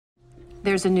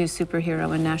There's a new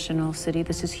superhero in National City.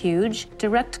 This is huge.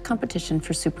 Direct competition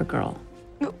for Supergirl.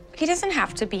 He doesn't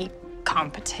have to be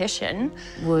competition.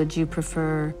 Would you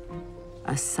prefer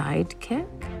a sidekick?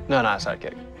 No, not a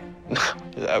sidekick.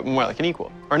 More like an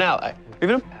equal or an ally,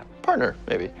 even a partner,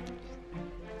 maybe.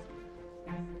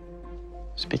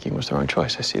 Speaking was the wrong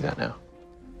choice. I see that now.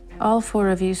 All four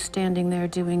of you standing there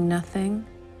doing nothing.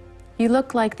 You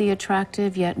look like the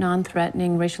attractive yet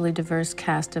non-threatening, racially diverse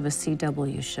cast of a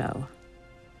CW show.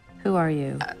 Who are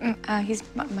you? He's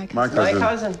my cousin. My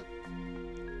cousin.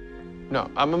 No,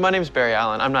 my name's Barry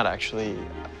Allen. I'm not actually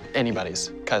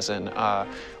anybody's cousin.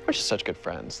 We're just such good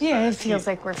friends. Yeah, it feels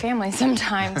like we're family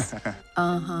sometimes.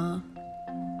 Uh-huh.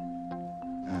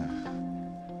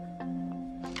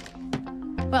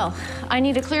 Well, I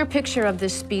need a clear picture of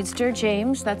this speedster.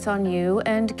 James, that's on you.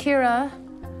 And Kira,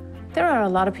 there are a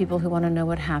lot of people who want to know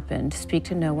what happened. Speak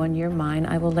to no one, you're mine.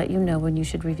 I will let you know when you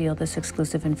should reveal this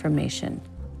exclusive information.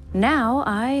 Now,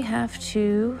 I have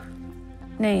to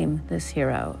name this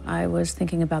hero. I was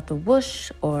thinking about the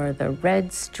whoosh, or the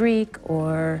red streak,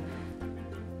 or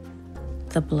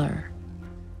the blur.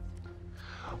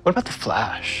 What about the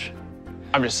Flash?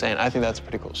 I'm just saying, I think that's a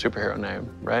pretty cool superhero name,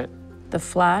 right? The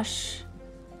Flash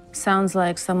sounds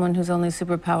like someone whose only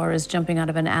superpower is jumping out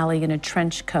of an alley in a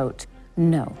trench coat.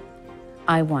 No.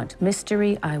 I want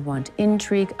mystery, I want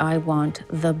intrigue, I want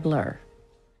the blur.